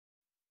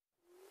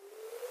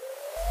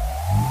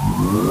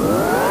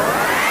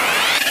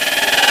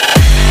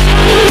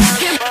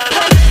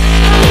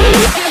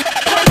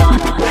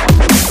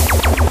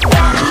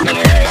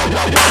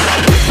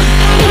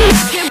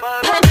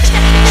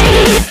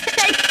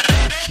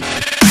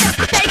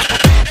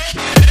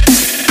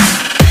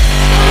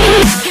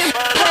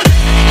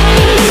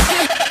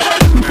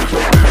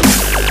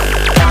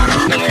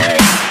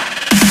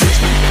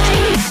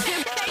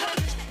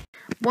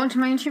Welcome to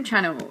my YouTube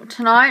channel.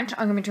 Tonight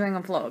I'm going to be doing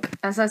a vlog.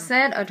 As I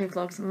said, I do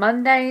vlogs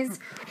Mondays,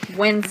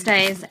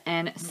 Wednesdays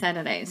and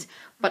Saturdays.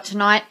 But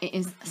tonight it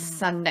is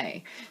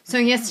Sunday. So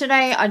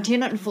yesterday I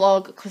didn't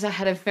vlog because I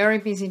had a very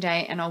busy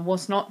day and I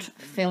was not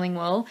feeling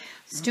well.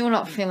 Still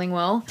not feeling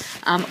well.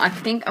 I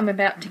think I'm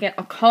about to get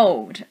a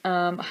cold.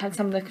 I had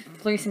some of the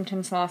flu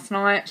symptoms last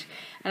night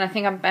and I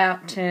think I'm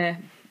about to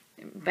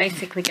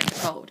basically get the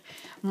cold.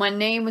 My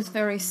knee was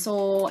very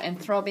sore and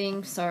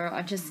throbbing, so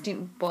I just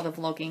didn't bother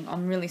vlogging.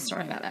 I'm really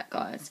sorry about that,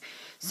 guys.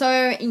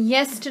 So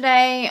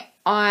yesterday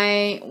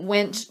I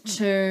went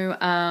to,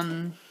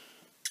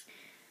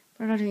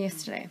 what did I do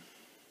yesterday?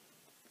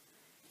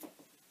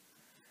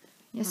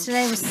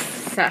 Yesterday was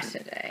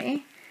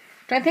Saturday.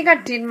 Don't think I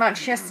did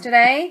much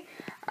yesterday.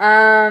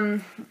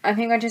 I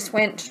think I just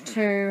went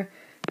to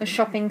the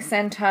shopping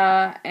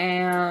centre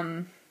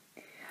and,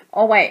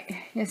 oh wait,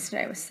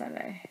 yesterday was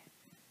Saturday.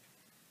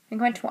 I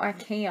think I went to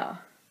IKEA.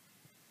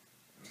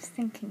 Just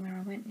thinking where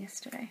I went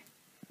yesterday.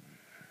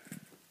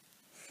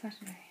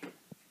 Saturday.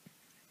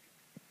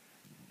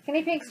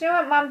 Guinea pigs, do you know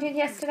what Mum did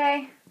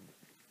yesterday?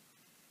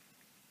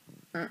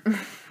 I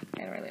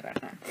really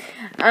don't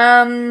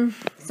know.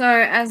 So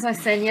as I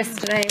said,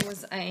 yesterday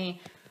was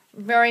a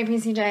very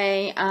busy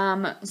day.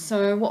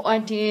 So what I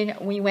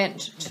did, we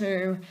went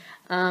to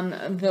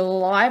the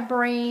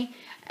library.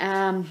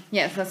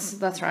 Yes,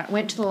 that's right.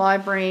 Went to the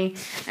library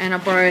and I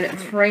borrowed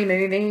 3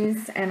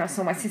 movies and I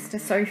saw my sister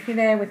Sophie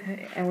there with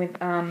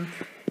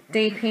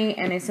DP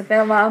and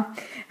Isabella.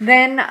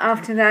 Then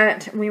after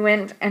that we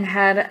went and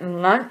had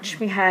lunch.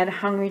 We had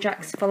Hungry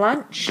Jack's for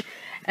lunch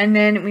and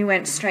then we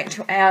went straight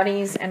to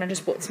Aldi's and I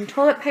just bought some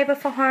toilet paper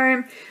for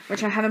home,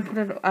 which I haven't put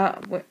it,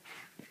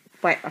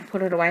 I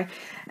put it away,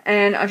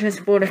 and I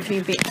just bought a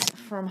few bits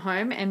from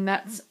home and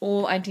that's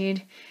all I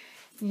did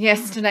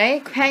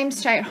yesterday. Came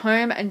straight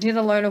home and did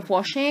a load of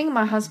washing.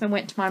 My husband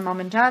went to my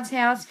mum and dad's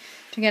house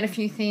to get a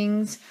few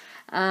things,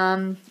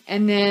 and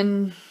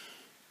then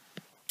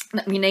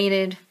that we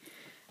needed.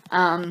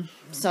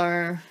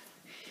 So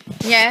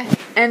yeah,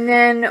 and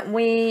then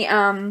we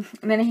and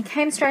then he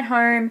came straight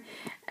home,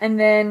 and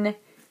then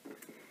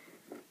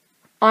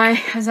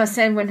as I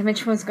said, when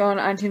Mitch was gone,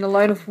 I did a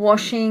load of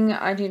washing.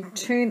 I did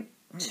two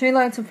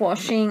loads of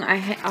washing.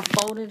 I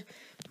folded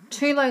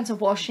 2 loads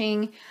of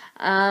washing.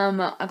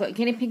 I got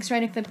guinea pigs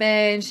ready for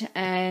bed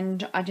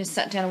and I just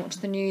sat down and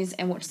watched the news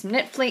and watched some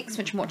Netflix,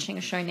 which I'm watching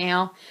a show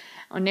now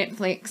on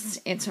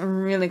Netflix. It's a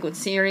really good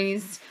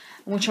series,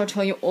 which I'll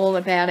tell you all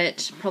about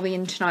it probably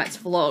in tonight's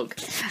vlog.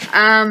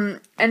 And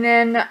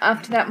then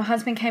after that, my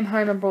husband came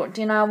home and brought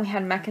dinner. We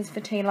had Macca's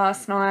for tea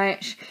last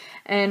night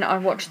and I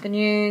watched the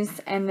news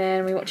and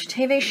then we watched a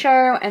TV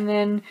show and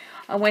then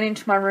I went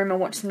into my room and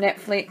watched some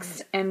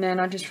Netflix and then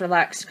I just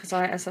relaxed because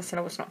as I said,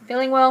 I was not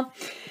feeling well.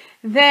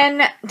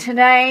 Then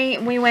today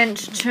we went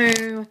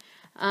to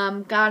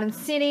Garden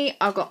City.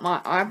 I got my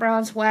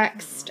eyebrows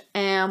waxed,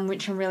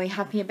 which I'm really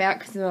happy about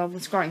because I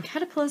was growing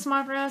caterpillars in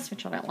my eyebrows,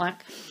 which I don't like.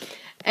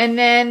 And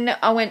then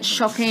I went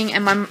shopping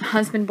and my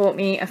husband bought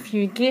me a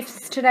few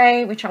gifts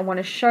today, which I want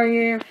to show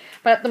you.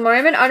 But at the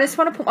moment, I just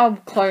want to put my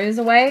clothes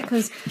away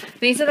because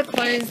these are the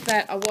clothes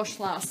that I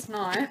washed last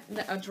night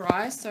that are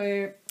dry.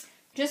 So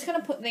just going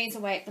to put these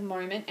away at the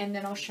moment and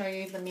then I'll show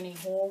you the mini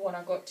haul, what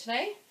I got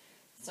today.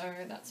 So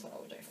that's what I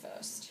will do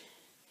first.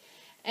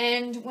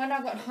 And when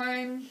I got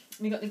home,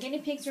 we got the guinea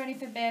pigs ready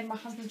for bed. My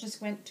husband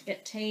just went to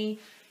get tea.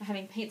 We're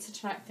having pizza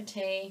tonight for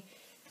tea.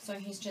 So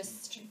he's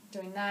just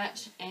doing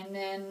that. And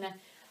then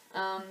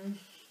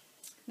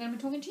we're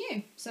talking to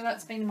you. So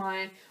that's been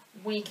my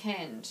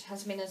weekend.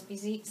 Hasn't been as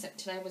busy, except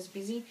today was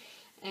busy.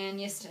 And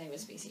yesterday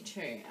was busy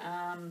too.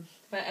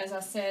 But as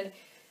I said,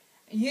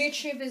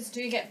 YouTubers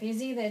do get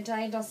busy. Their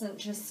day doesn't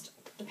just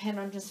depend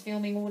on just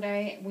filming all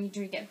day. We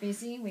do get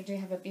busy. We do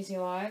have a busy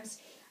lives.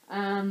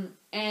 And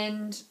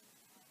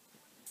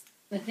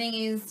the thing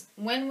is,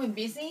 when we're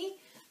busy,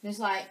 there's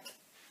like,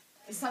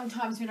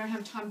 sometimes we don't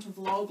have time to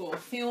vlog or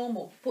film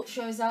or put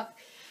shows up.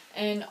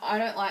 And I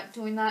don't like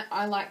doing that.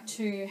 I like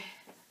to,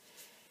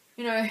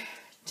 you know,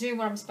 do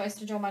what I'm supposed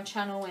to do on my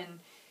channel and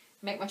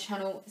make my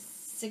channel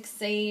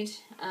succeed.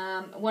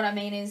 What I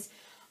mean is,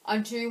 I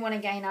do want to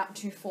gain up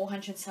to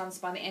 400 subs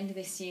by the end of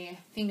this year.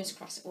 Fingers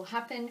crossed it will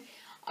happen.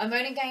 I'm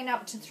only gained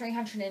up to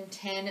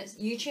 310.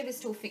 YouTube is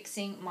still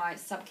fixing my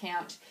sub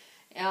count.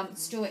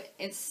 Still,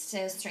 it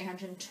says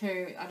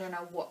 302. I don't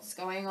know what's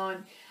going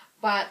on.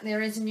 But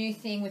there is a new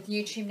thing with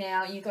YouTube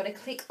now. You've got to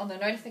click on the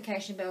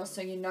notification bell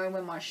so you know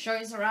when my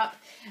shows are up.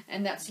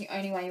 And that's the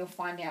only way you'll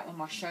find out when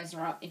my shows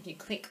are up, if you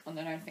click on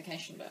the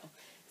notification bell.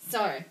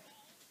 So,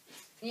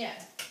 yeah.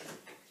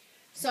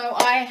 So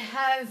I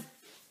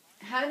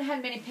haven't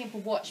had many people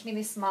watch me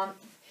this month.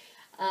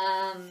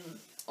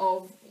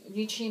 of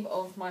YouTube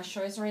of my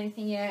shows or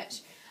anything yet.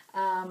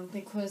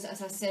 Because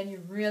as I said,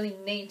 you really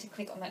need to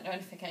click on that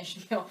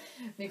notification bell,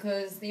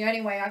 because the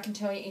only way I can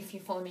tell you if you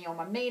follow me on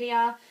my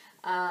media,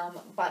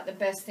 but the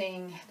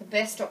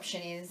best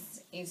option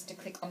is to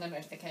click on the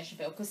notification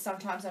bell, because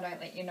sometimes I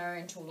don't let you know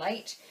until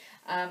late.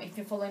 If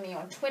you follow me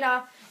on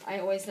Twitter, I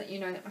always let you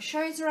know that my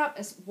shows are up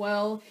as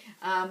well,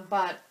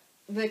 but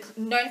the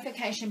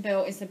notification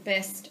bell is the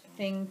best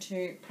thing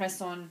to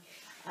press on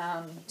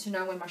to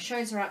know when my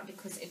shows are up,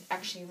 because it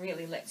actually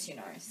really lets you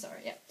know. So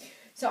yeah.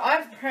 So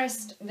I've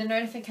pressed the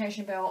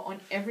notification bell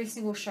on every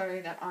single show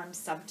that I'm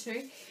subbed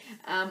to.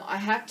 I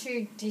had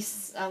to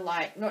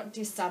not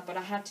dis-sub, but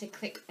I had to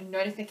click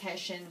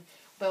notification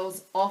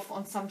bells off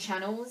on some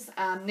channels.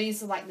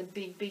 These are like the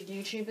big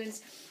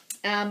YouTubers.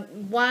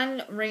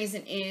 One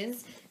reason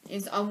is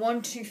I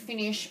want to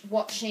finish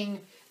watching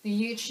the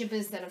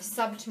YouTubers that have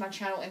subbed to my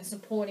channel and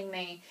supporting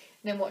me,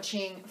 than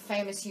watching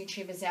famous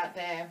YouTubers out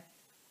there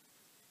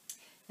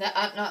that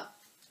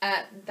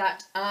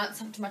aren't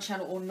subbed to my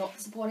channel or not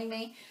supporting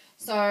me.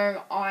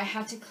 So I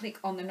had to click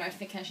on the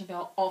notification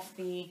bell off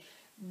the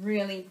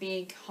really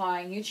big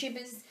high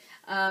YouTubers,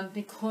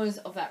 because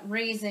of that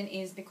reason,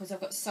 is because I've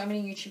got so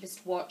many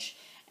YouTubers to watch,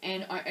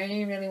 and I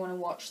only really want to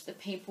watch the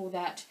people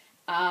that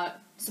are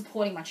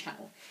supporting my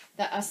channel,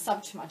 that are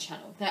subbed to my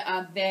channel, that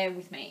are there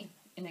with me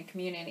in the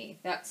community.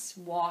 That's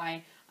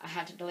why I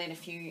had to delete a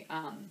few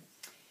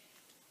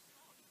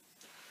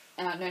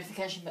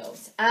notification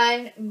bells.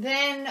 And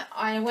then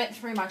I went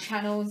through my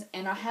channels,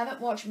 and I haven't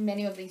watched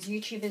many of these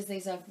YouTubers.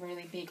 These are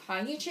really big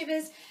high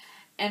YouTubers,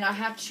 and I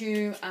had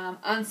to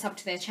unsub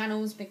to their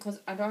channels because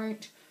I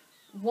don't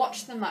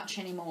watch them much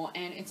anymore,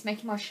 and it's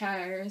making my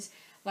shows,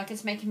 like,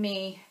 it's making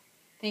me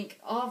think,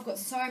 oh, I've got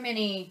so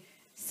many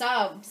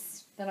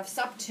subs that I've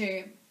subbed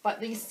to, but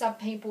these sub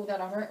people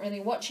that I don't really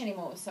watch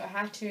anymore, so I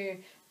had to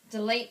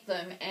delete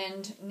them,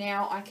 and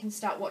now I can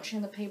start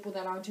watching the people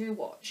that I do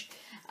watch.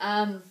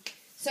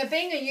 So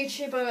being a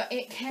YouTuber,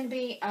 it can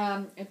be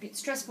a bit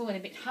stressful and a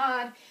bit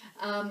hard,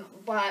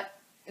 but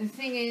the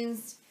thing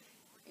is,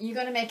 you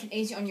got to make it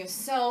easy on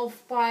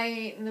yourself.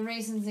 By the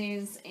reasons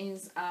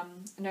is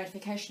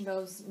notification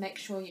bells. Make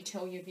sure you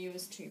tell your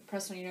viewers to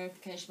press on your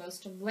notification bells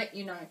to let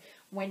you know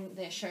when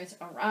their shows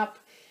are up.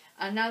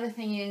 Another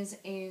thing is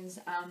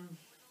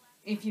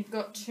if you've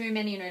got too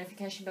many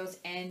notification bells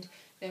and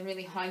they're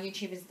really high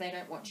YouTubers, they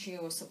don't watch you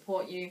or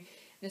support you,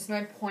 there's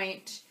no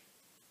point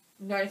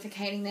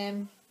notificating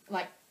them,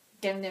 like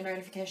getting their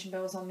notification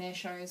bells on their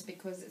shows,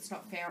 because it's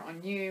not fair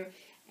on you,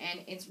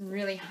 and it's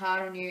really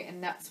hard on you,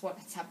 and that's what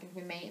has happened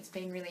with me. It's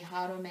been really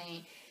hard on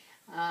me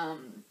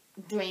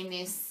doing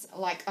this.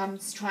 Like, I'm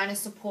trying to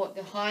support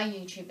the high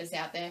YouTubers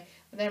out there,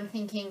 but then I'm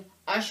thinking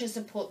I should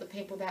support the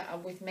people that are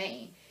with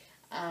me.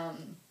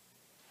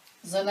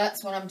 So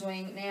that's what I'm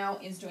doing now,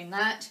 is doing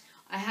that.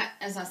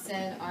 As I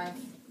said, I've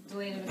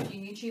deleted a few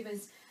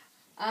YouTubers,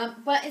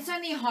 but it's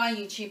only high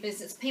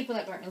YouTubers. It's people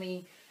that don't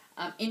really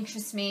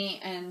interest me,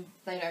 and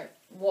they don't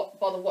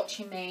bother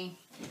watching me.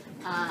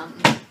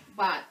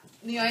 But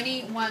the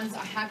only ones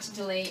I had to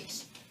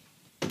delete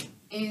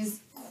is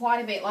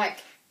quite a bit, like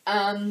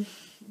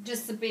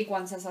just the big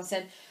ones, as I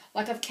said.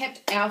 Like, I've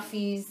kept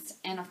Alfie's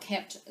and I've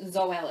kept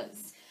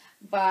Zoella's,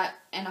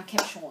 and I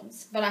kept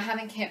Sean's, but I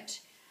haven't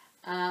kept.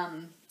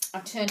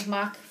 I've turned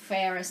Mark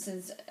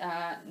Ferris's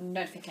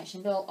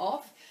notification bell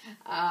off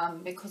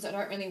because I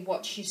don't really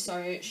watch his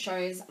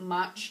shows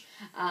much.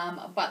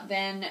 But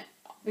then,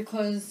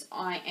 because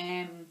I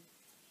am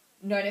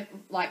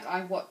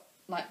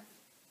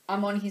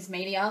I'm on his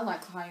media,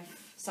 like,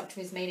 I've subbed to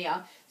his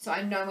media, so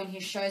I know when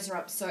his shows are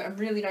up, so I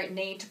really don't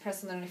need to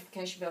press on the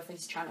notification bell for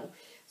his channel.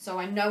 So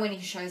I know when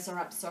his shows are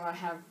up, so I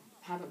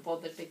haven't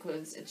bothered,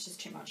 because it's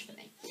just too much for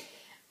me.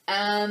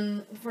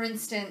 For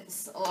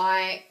instance,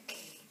 like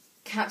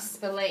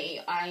Casper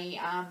Lee,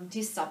 I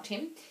dis-subbed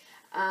him.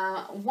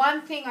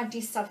 One thing I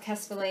dis-subbed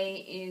Casper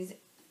Lee is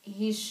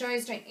his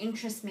shows don't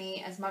interest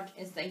me as much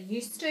as they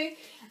used to,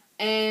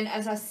 and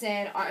as I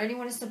said, I only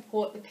want to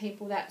support the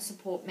people that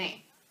support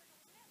me.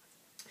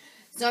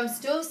 So I'm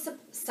still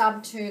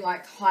sub to,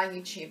 like, high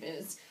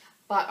YouTubers,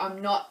 but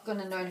I'm not going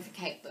to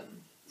notificate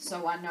them,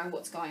 so I know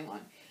what's going on,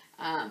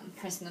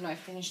 pressing the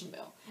notification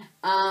bell.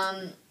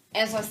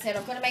 As I said,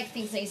 I've got to make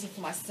things easy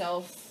for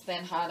myself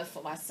than harder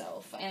for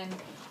myself. And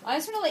I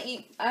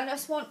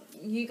just want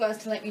you guys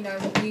to let me know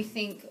what you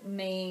think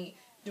me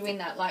doing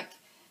that. Like,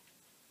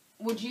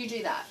 would you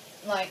do that?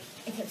 Like,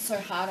 if it's so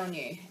hard on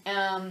you.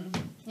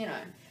 You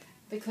know,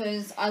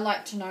 because I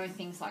like to know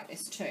things like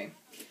this too.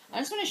 I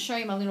just want to show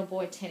you my little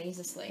boy Teddy's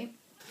asleep.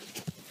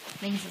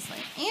 He's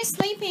asleep. Are you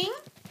sleeping?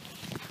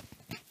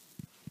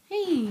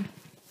 Hey.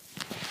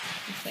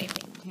 He's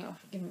sleeping. Here,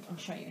 I'll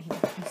show you him.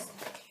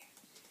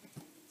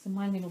 So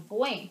my little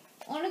boy.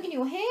 Oh, look at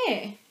your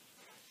hair.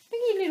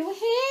 Look at your little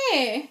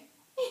hair.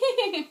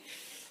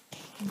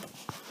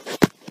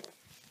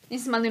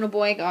 This is my little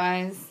boy,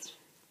 guys.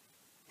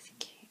 He's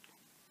cute.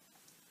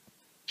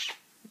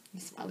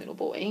 This is my little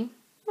boy.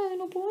 My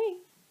little boy.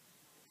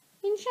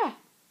 Insha.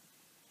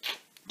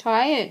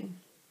 Tired.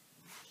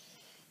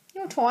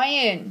 You're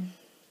tired.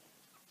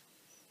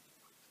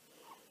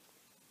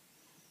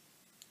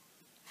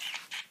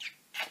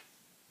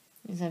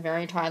 He's a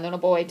very tired little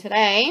boy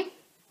today.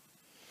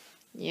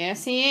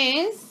 Yes,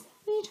 he is.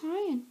 Very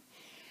tired.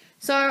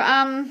 So,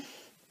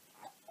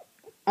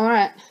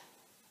 alright.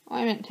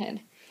 I meant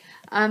Ted.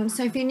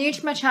 So if you're new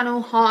to my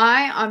channel,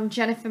 hi, I'm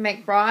Jennifer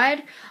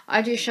McBride.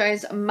 I do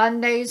shows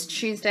Mondays,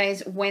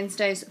 Tuesdays,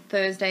 Wednesdays,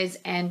 Thursdays,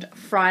 and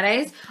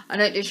Fridays. I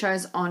don't do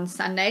shows on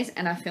Sundays,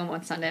 and I film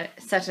on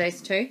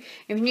Saturdays too.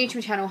 If you're new to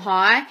my channel,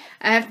 hi.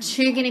 I have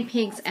 2 guinea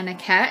pigs and a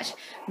cat,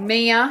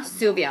 Mia,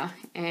 Sylvia,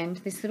 and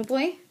this little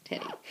boy,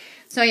 Teddy.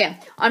 So yeah,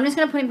 I'm just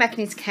going to put him back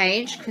in his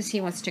cage because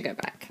he wants to go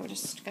back. I'm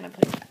just going to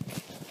put him back.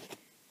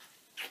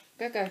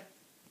 Go.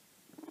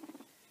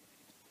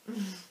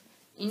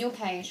 In your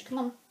cage. Come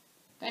on.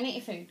 Go and eat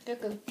your food.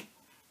 Go.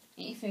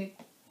 Eat your food.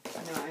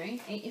 No,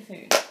 eat your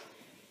food.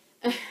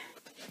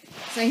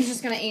 So he's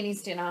just going to eat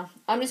his dinner.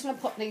 I'm just going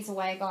to put these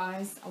away,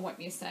 guys. I won't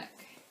be a sec.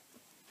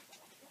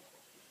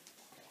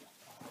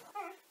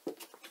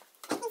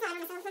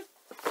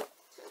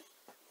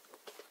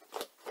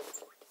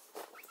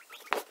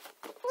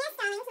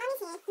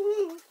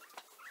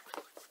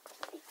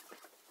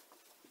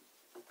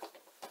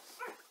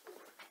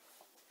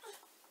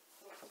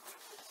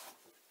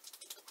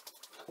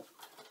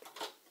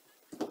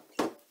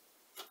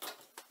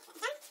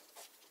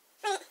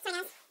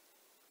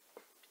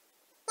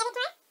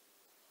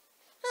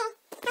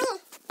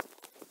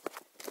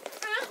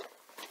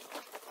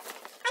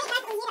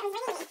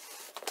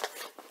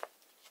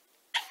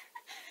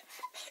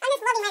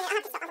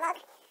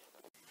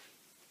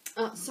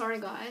 Oh, sorry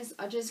guys,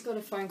 I just got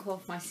a phone call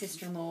from my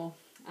sister-in-law,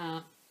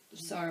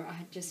 so I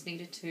just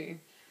needed to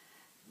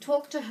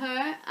talk to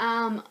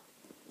her.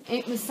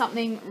 It was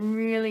something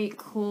really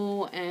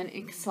cool and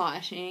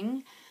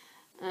exciting.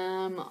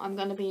 I'm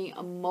going to be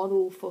a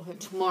model for her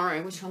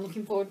tomorrow, which I'm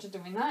looking forward to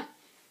doing that.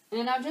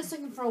 And I'm just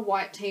looking for a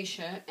white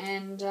t-shirt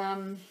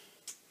and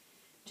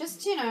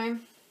just, you know,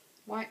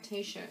 white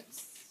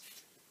t-shirts.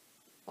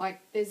 Like,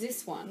 there's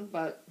this one,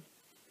 but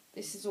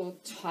this is all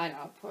tied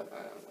up.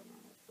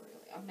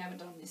 I've never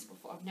done this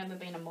before. I've never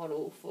been a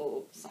model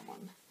for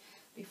someone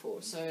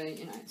before. So,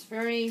 you know, it's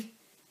very...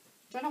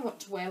 don't know what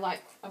to wear.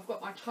 Like, I've got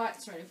my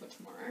tights ready for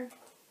tomorrow.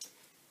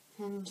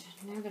 And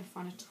now I'm going to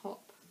find a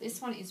top.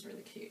 This one is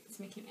really cute. It's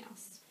Mickey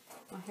Mouse.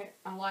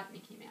 I like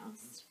Mickey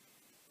Mouse.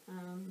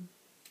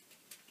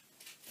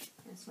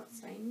 It's not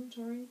stained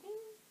or anything.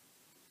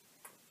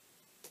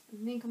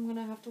 I think I'm going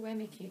to have to wear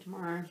Mickey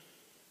tomorrow.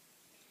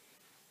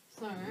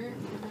 So, I'm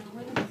going to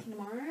wear the Mickey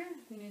tomorrow.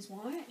 It is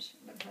white,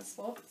 but it has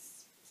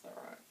spots. It's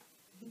alright.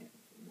 Yeah,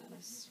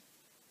 notice.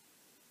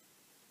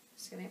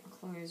 Just going to get my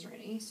clothes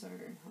ready, so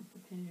I'm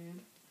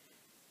prepared.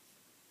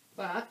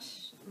 But,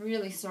 I'm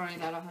really sorry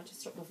that I had to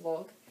stop the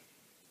vlog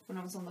when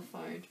I was on the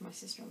phone to my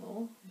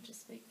sister-in-law. I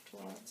just speak to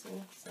her, that's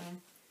all. So,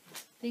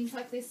 things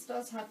like this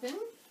does happen.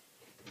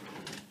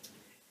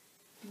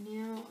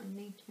 Now, I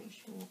need to make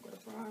sure I've got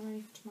a bra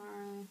ready for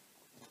tomorrow.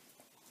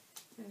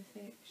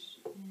 Perfect.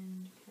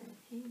 And a pair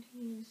of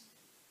panties.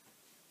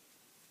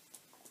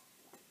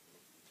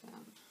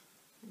 Done.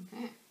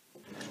 Okay.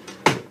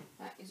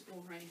 That is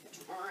all ready for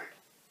tomorrow.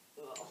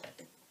 Ugh.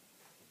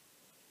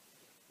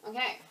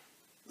 Okay.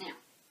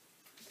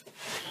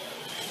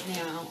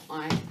 Now,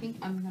 I think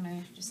I'm going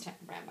to just take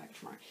the brand back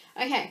tomorrow.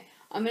 Okay.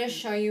 I'm going to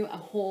show you a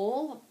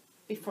haul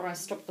before I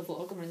stop the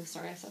vlog. I'm really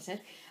sorry, as I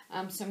said.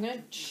 So I'm going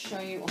to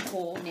show you a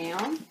haul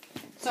now.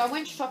 So I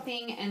went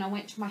shopping and I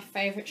went to my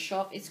favourite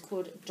shop. It's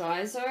called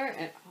Daiso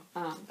at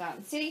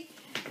Garden City.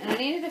 And I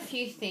needed a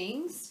few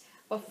things.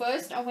 But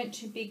first I went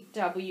to Big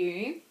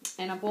W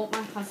and I bought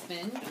my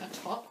husband a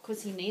top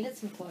because he needed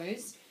some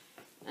clothes.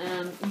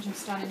 Which I'm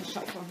starting to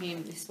shop for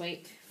him this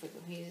week for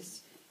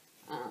his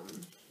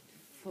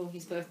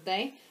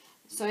birthday.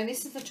 So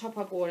this is the top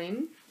I bought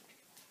him.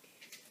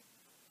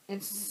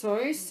 It's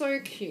so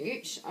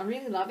cute. I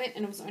really love it,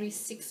 and it was only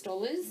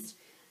 $6.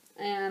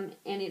 And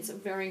it's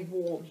very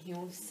warm. He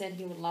said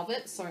he would love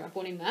it, so I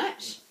bought him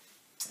that.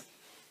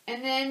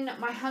 And then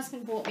my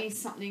husband bought me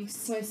something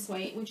so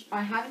sweet, which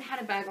I haven't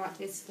had a bag like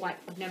this. Like,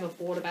 I've never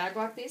bought a bag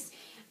like this.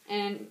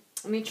 And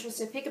Mitchell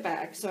said, pick a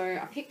bag. So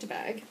I picked a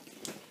bag.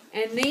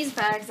 And these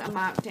bags are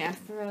marked down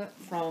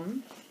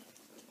from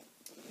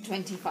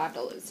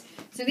 $25.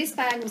 So this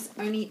bag was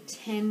only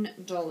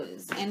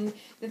 $10. And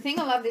the thing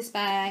I love this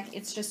bag,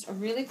 it's just a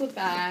really good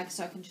bag,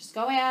 so I can just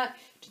go out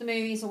to the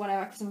movies or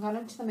whatever, because I'm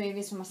going to the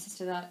movies with my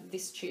sister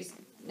next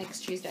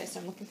Tuesday, so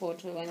I'm looking forward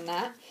to doing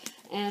that.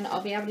 And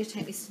I'll be able to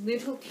take this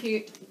little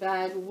cute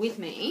bag with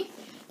me,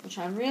 which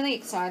I'm really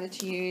excited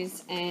to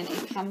use, and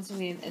it comes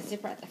with a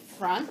zipper at the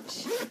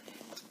front.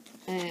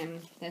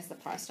 There's the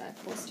price tag,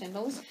 of course,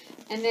 $10.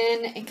 And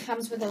then it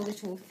comes with a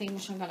little thing,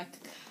 which I'm going to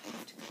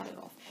have to cut it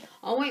off.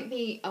 I'll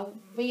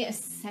be a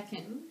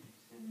second.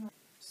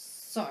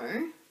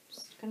 So,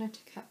 just going to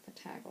cut the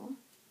tag off.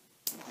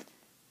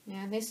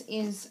 Now, this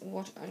is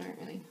what I don't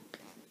really...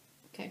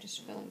 Okay,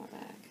 just fill in my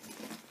bag.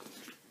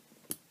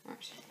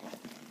 Right.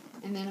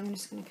 And then I'm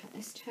just going to cut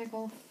this tag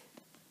off.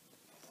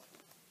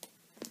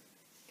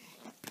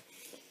 Okay.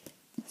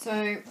 So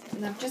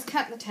I've just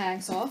cut the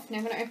tags off. Now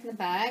I'm going to open the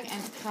bag,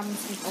 and it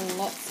comes with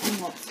lots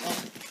and lots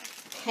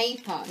of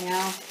paper.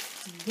 Now,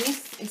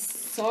 this is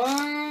so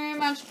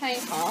much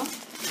paper.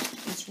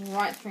 It's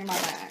right through my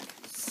bag.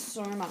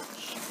 So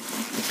much.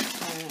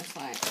 So it's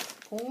like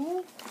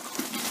 4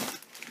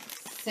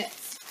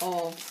 sets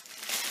of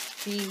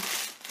big.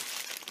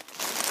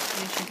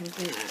 I can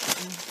bin that.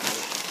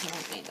 I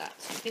don't need that.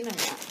 So bin them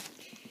out.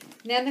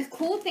 Now the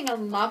cool thing, I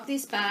love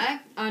this bag.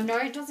 I know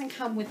it doesn't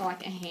come with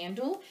like a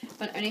handle,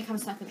 but it only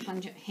comes like with a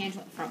handle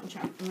at the front, which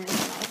I really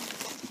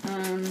love.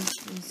 I'm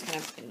just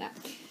gonna bin that.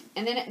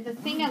 And then the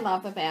thing I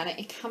love about it,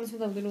 it comes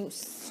with a little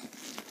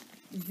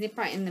zip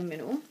right in the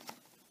middle.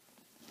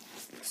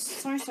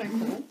 So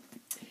cool.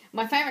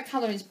 My favourite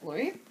colour is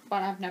blue,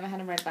 but I've never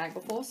had a red bag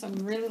before, so I'm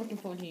really looking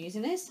forward to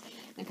using this.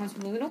 It comes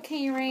with a little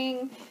key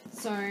ring.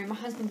 So my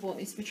husband bought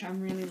this, which I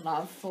really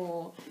love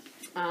for,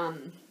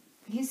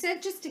 he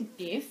said just a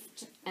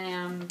gift,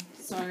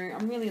 so I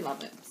really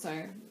love it.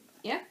 So,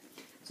 yeah.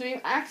 So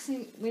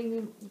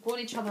we bought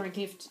each other a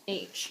gift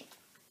each.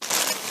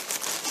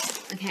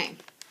 Okay.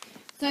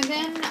 So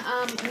then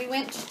we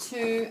went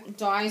to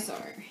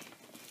Daiso.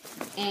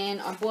 And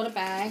I bought a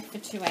bag for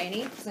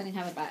 $2.80 because I didn't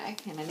have a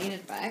bag, and I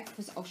needed a bag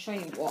because I'll show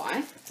you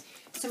why.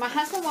 So my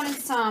husband wanted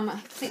some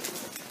clip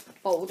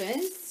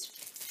folders,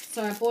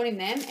 so I bought him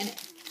them, and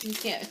you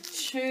get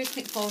 2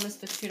 clip folders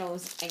for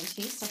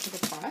 $2.80, such a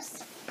good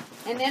price.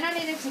 And then I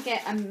needed to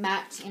get a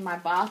mat in my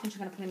bath, which I'm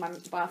going to put in my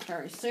bath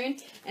very soon,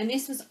 and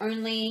this was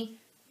only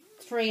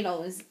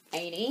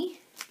 $3.80.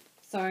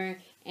 So,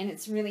 and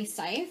it's really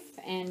safe,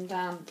 and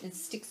it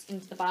sticks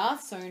into the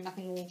bath, so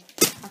nothing will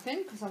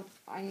happen, because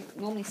I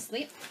normally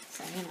slip,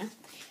 so you know.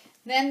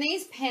 Then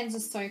these pens are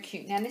so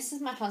cute. Now this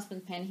is my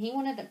husband's pen. He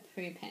wanted a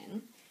poo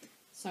pen,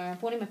 so I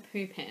bought him a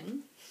poo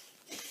pen.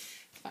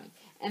 It's funny.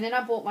 And then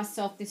I bought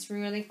myself this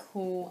really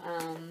cool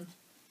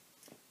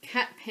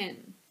cat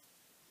pen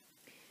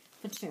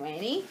for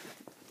 $2.80.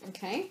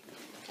 Okay.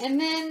 And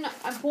then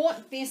I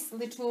bought this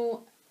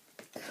little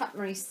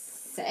cutlery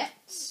set,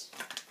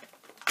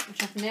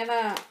 which I've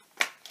never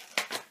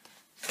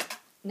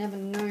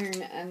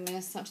known, and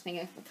there's such a thing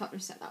as a cutlery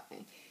set that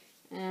way.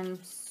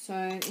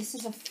 So this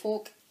is a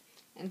fork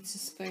and it's a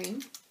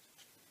spoon.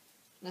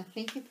 And I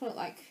think you put it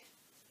like,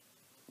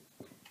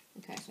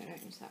 okay, so I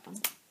don't use that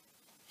one.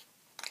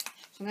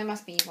 So there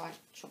must be like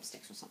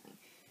chopsticks or something.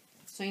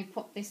 So you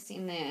pop this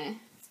in there.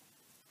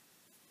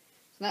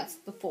 So that's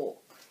the fork.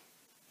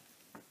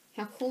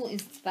 How cool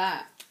is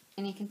that?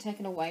 And you can take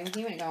it away with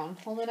you when you go on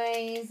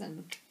holidays,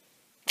 and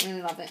I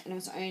really love it. And it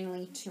was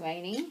only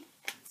 $2.80.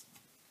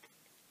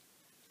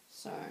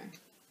 So,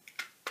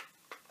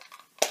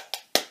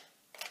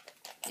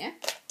 yeah.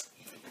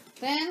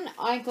 Then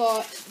I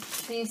got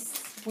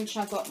this, which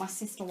I got my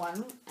sister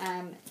one.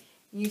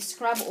 You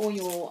scrub all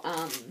your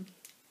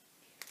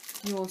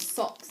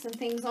socks and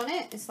things on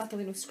it. It's like a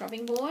little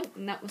scrubbing board,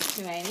 and that was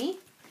 $2.80.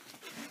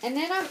 And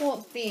then I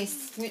bought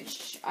this,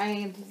 which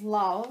I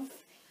love.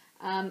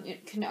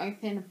 It can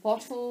open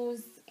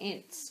bottles.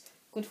 It's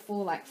good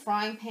for like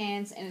frying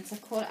pans, and it's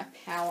called a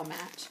power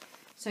mat,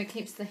 so it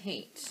keeps the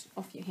heat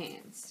off your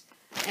hands.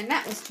 And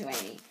that was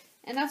 $2.80,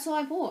 and that's all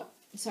I bought.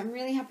 So I'm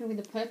really happy with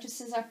the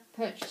purchases I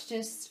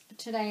purchased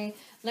today.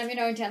 Let me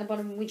know down the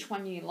bottom which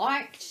one you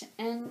liked,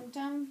 and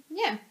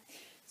yeah.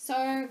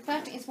 So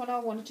that is what I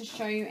wanted to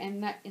show you,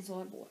 and that is all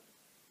I bought.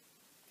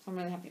 So I'm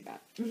really happy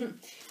about it.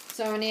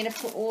 So I need to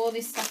put all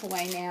this stuff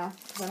away now,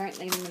 because I don't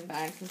leave them in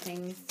bags and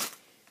things.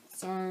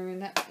 So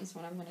that is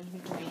what I'm going to be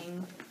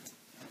doing.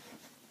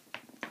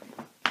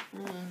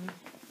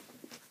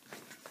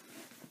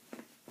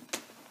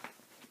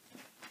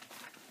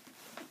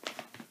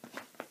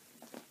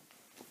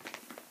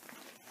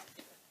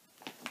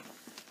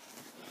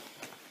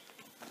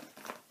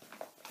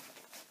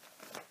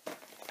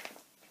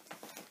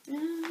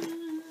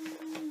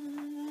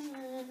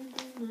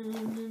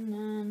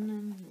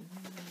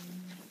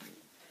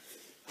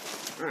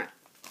 Alright,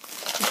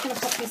 just going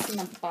to put this in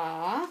the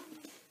bath,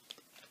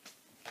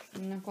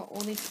 and I've got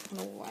all this put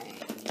away.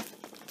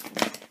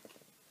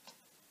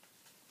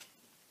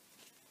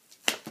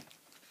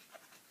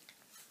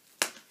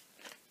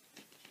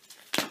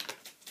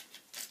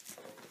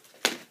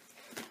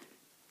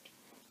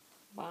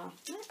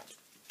 Bath mat.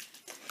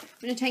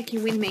 I'm going to take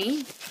you with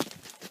me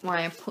while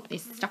I put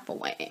this stuff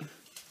away.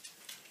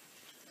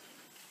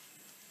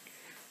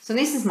 So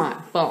this is my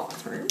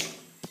bathroom.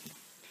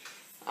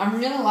 I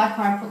really like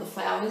how I put the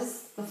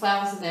flowers. The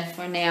flowers are there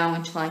for now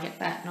until I get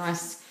that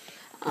nice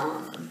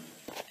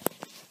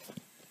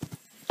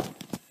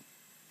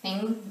thing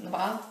in the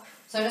bath.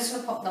 So I'm just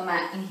going to pop the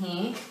mat in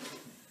here.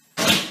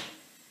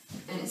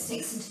 And it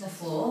sticks into the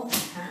floor,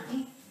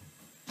 apparently.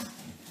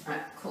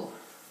 Alright, cool.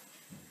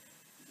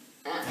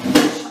 And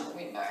shut the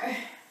window.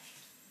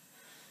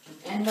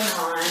 And the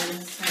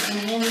lines. So in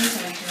any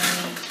surgery.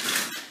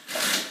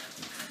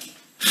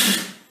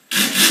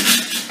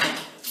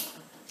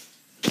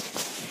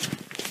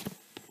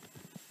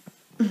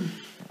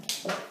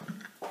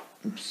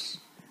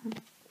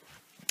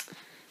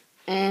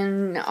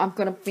 And I've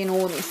got to bin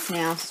all this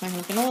now, so I'm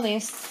going to bin all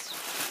this.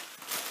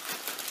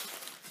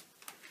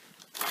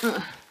 I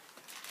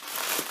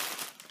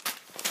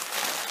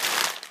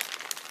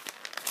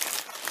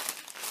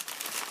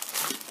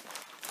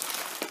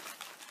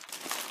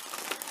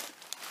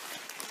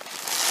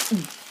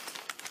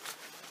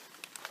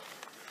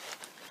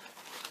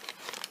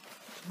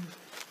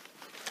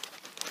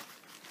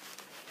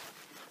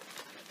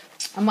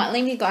might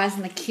leave you guys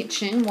in the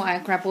kitchen while I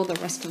grab all the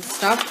rest of the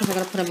stuff because I've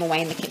got to put them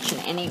away in the kitchen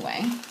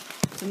anyway.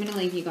 So I'm going to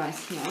leave you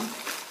guys here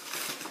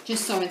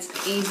just so it's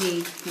easy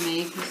for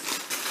me because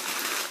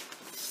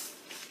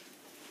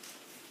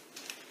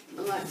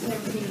I like to have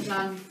everything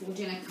done before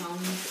dinner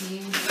comes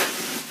here.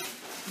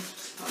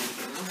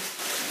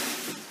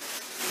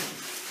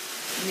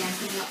 And now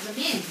putting up the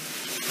bin.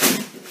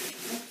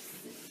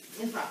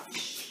 The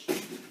brush.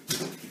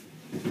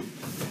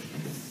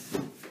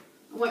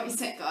 I won't be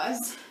set,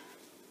 guys.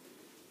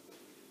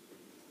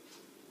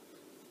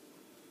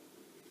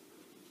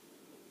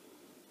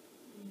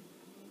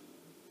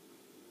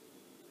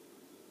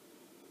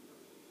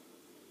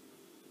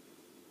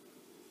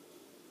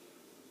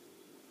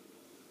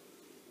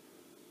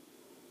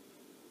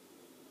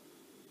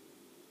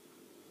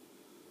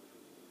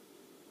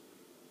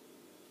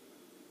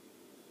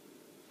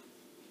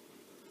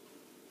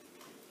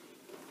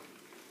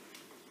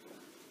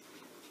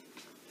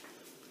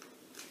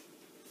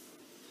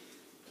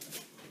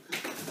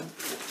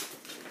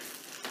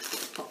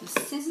 Pop the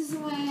scissors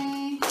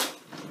away,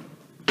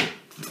 the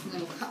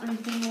little cutlery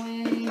thing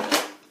away,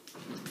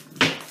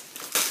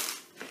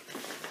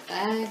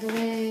 bag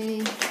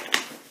away.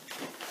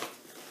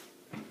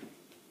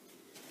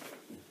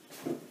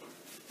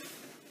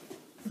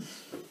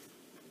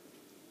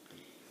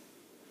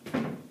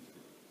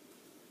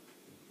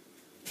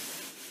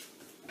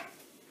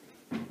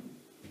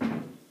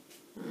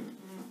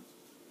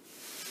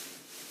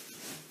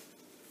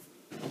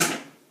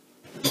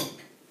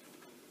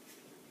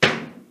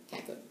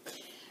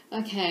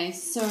 Okay,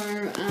 so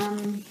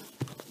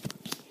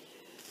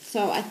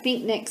I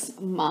think next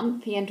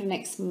month, the end of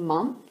next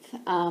month,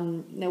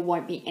 there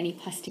won't be any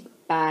plastic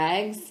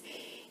bags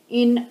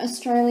in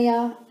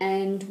Australia,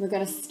 and we're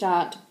going to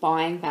start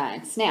buying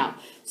bags now.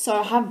 So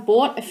I have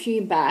bought a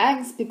few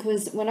bags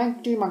because when I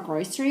do my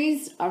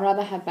groceries, I'd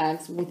rather have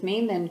bags with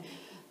me than,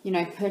 you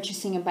know,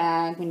 purchasing a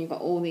bag when you've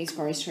got all these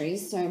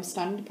groceries. So I'm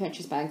starting to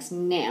purchase bags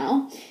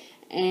now,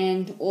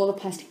 and all the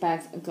plastic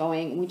bags are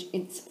going, which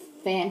it's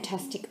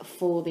fantastic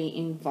for the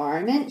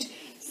environment.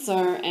 So,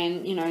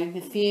 and you know,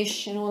 the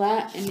fish and all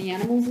that and the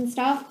animals and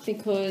stuff,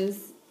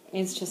 because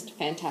it's just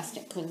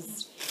fantastic.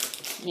 Because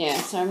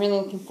yeah, so I'm really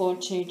looking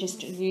forward to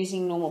just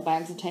using normal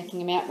bags and taking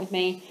them out with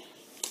me.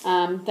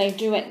 They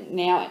do it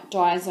now at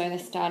Daiso. They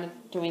started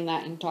doing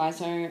that in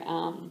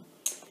Daiso.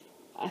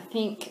 I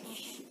think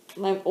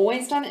they've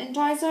always done it in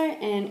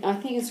Daiso, and I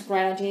think it's a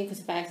great idea because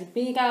the bags are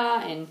bigger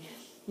and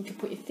you can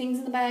put your things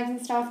in the bags and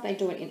stuff. They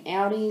do it in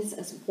Aldi's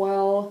as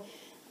well.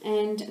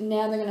 And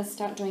now they're going to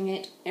start doing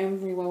it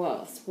everywhere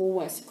else.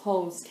 Woolworths,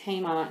 Coles,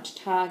 Kmart,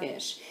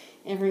 Target,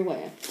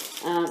 everywhere,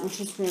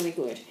 which is really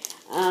good.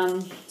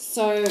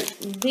 So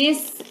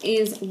this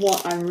is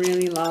what I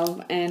really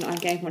love, and I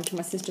gave one to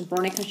my sister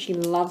Veronica. She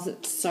loves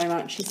it so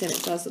much. She said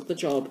it does the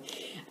job.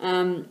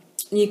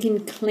 You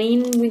can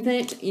clean with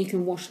it. You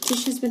can wash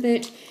dishes with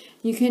it.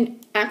 You can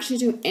actually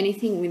do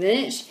anything with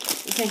it.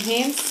 It's a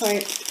hand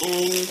soap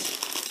and...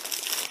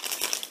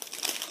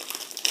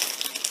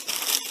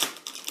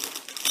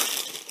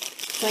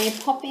 So you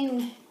pop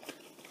in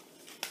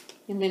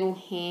your little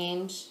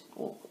hand,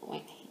 or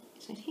wait,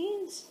 is that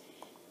hands?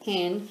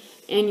 Hand,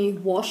 and you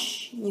can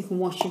wash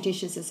your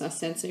dishes, as I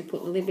said. So you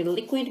put a little bit of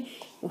liquid,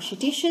 wash your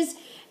dishes,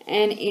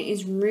 and it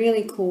is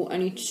really cool.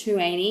 Only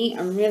 $2.80.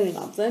 I really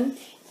love them.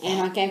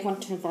 And I gave one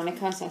to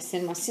Veronica, so I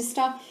sent my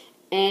sister,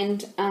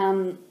 and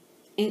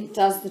it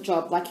does the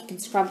job. Like you can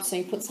scrub, so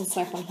you put some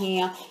soap on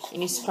here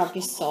and you scrub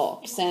your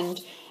socks, and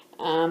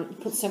you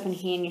put soap on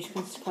here and you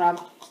can scrub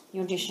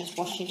your dishes,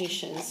 wash your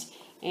dishes.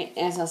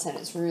 As I said,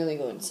 it's really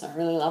good, so I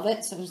really love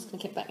it. So I'm just going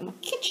to keep that in my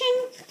kitchen.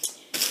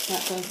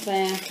 That goes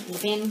there in the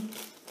bin.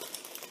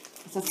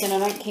 As I said, I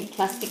don't keep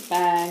plastic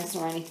bags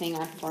or anything.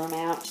 I throw them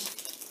out.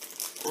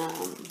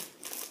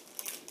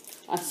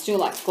 I've still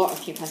got a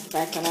few plastic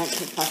bags. I don't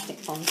keep plastic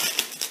from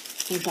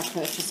things I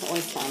purchase. I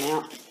always throw them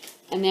out.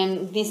 And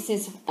then this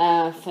is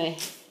for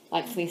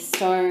the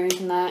stove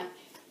and that.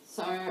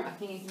 So I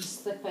think you can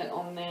slip it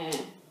on there.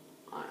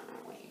 I don't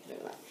know what you can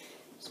do with that.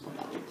 Just put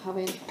that in the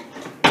cupboard.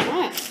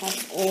 Alright,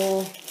 that's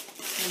all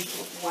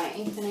put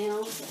away for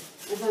now.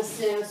 As I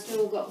said, I've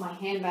still got my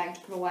handbag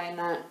to put away in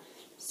that.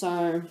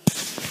 So,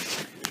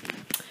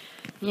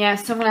 yeah,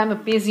 so I'm going to have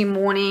a busy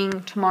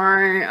morning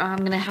tomorrow. I'm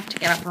going to have to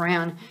get up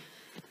around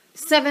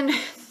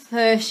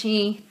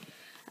 7:30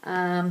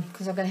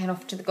 because I've got to head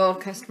off to the Gold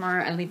Coast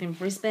tomorrow. I live in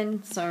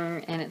Brisbane,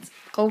 and it's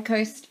Gold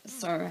Coast,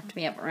 so I have to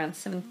be up around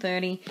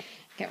 7:30,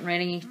 get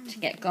ready to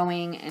get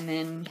going, and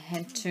then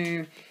head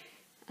to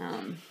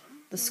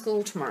the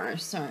school tomorrow.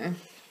 So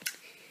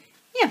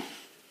yeah,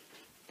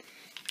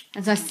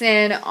 as I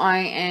said, I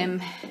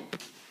am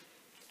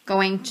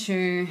going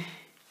to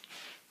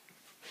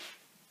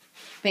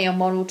be a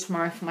model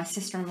tomorrow for my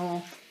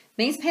sister-in-law.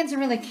 These pants are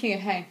really cute,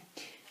 hey.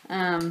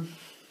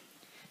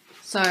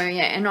 So,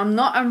 yeah, and I'm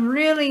not a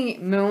really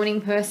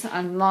morning person.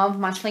 I love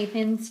my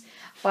sleep-ins,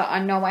 but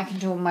I know I can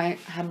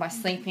have my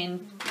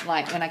sleep-in,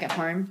 like, when I get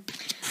home.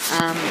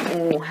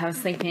 Or have a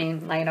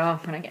sleep-in later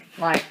when I get,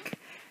 like,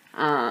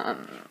 have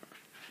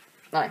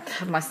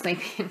my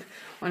sleep-in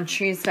on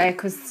Tuesday,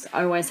 because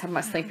I always have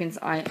my sleep-ins.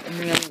 I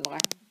really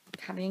like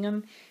having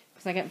them,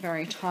 because I get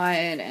very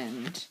tired,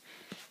 and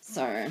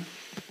so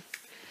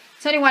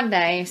it's only one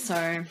day,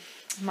 so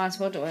might as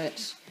well do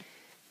it.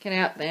 Get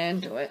out there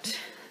and do it.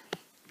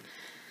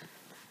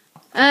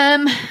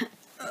 I'm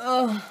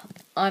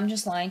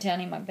just lying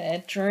down in my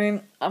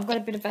bedroom. I've got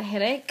a bit of a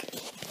headache,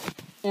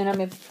 and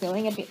I'm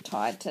feeling a bit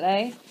tired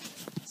today,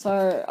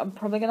 so I'm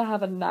probably going to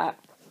have a nap.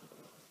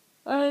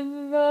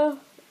 And,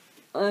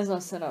 as I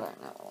said, I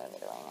don't know what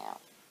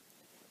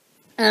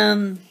I'm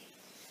doing now.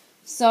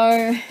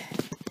 So,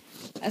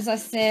 as I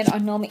said, I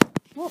normally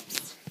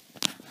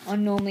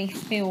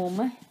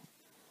film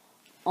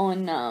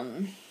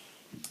on,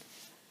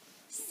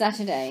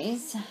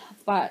 Saturdays,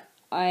 but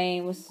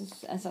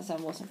as I said,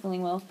 wasn't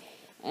feeling well,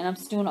 and I'm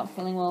still not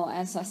feeling well.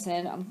 As I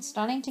said, I'm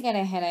starting to get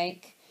a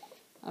headache.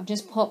 I've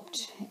just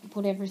put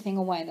everything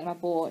away that I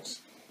bought,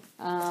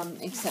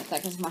 except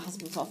that goes to my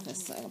husband's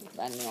office, so I'll put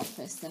that in the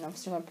office. Then I've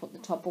still got to put the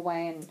top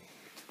away and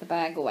the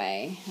bag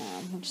away,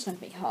 which is going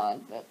to be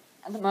hard, but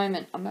at the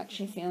moment, I'm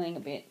actually feeling a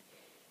bit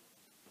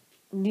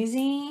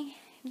dizzy,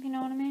 if you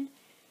know what I mean.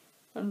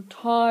 I'm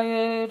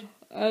tired,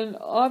 and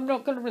I'm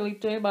not going to really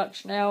do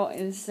much now,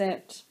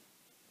 except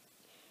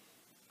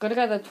got to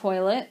go to the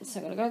toilet, so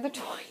I've got to go to the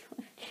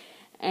toilet,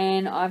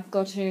 and I've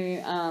got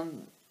to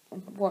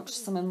watch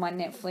some of my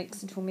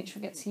Netflix until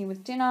Mitchell gets here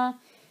with dinner.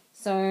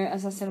 So,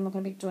 as I said, I'm not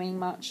going to be doing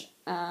much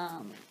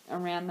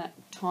around that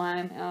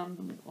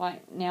time.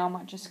 Like, now I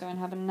might just go and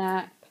have a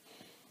nap.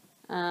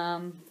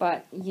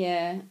 But,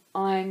 yeah,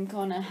 I'm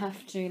going to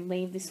have to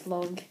leave this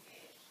vlog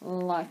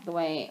like the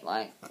way,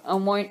 like, I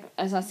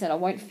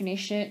won't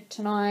finish it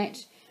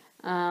tonight.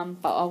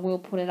 But I will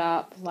put it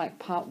up, like,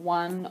 part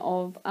 1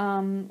 of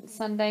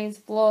Sunday's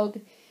vlog,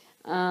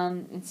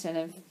 instead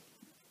of,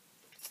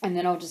 and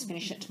then I'll just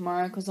finish it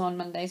tomorrow, because on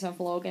Mondays I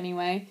vlog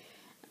anyway.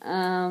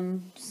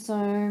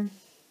 So,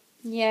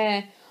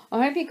 yeah,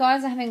 I hope you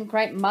guys are having a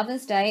great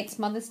Mother's Day. It's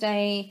Mother's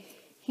Day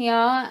here.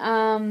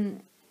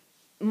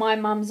 My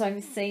mum's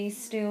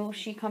overseas still.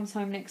 She comes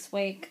home next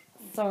week,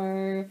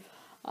 so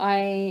I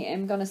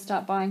am going to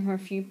start buying her a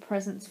few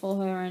presents for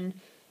her, and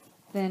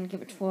then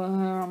give it to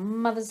her on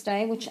Mother's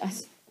Day, which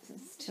is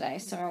today,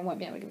 so I won't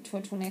be able to give it to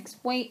her till next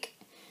week.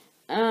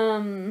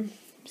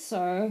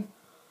 So,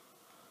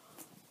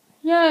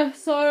 yeah,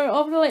 so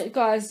I'm going to let you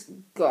guys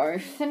go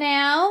for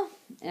now,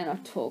 and I'll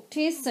talk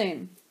to you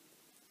soon.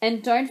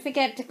 And don't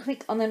forget to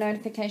click on the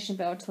notification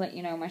bell to let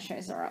you know when my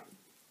shows are up.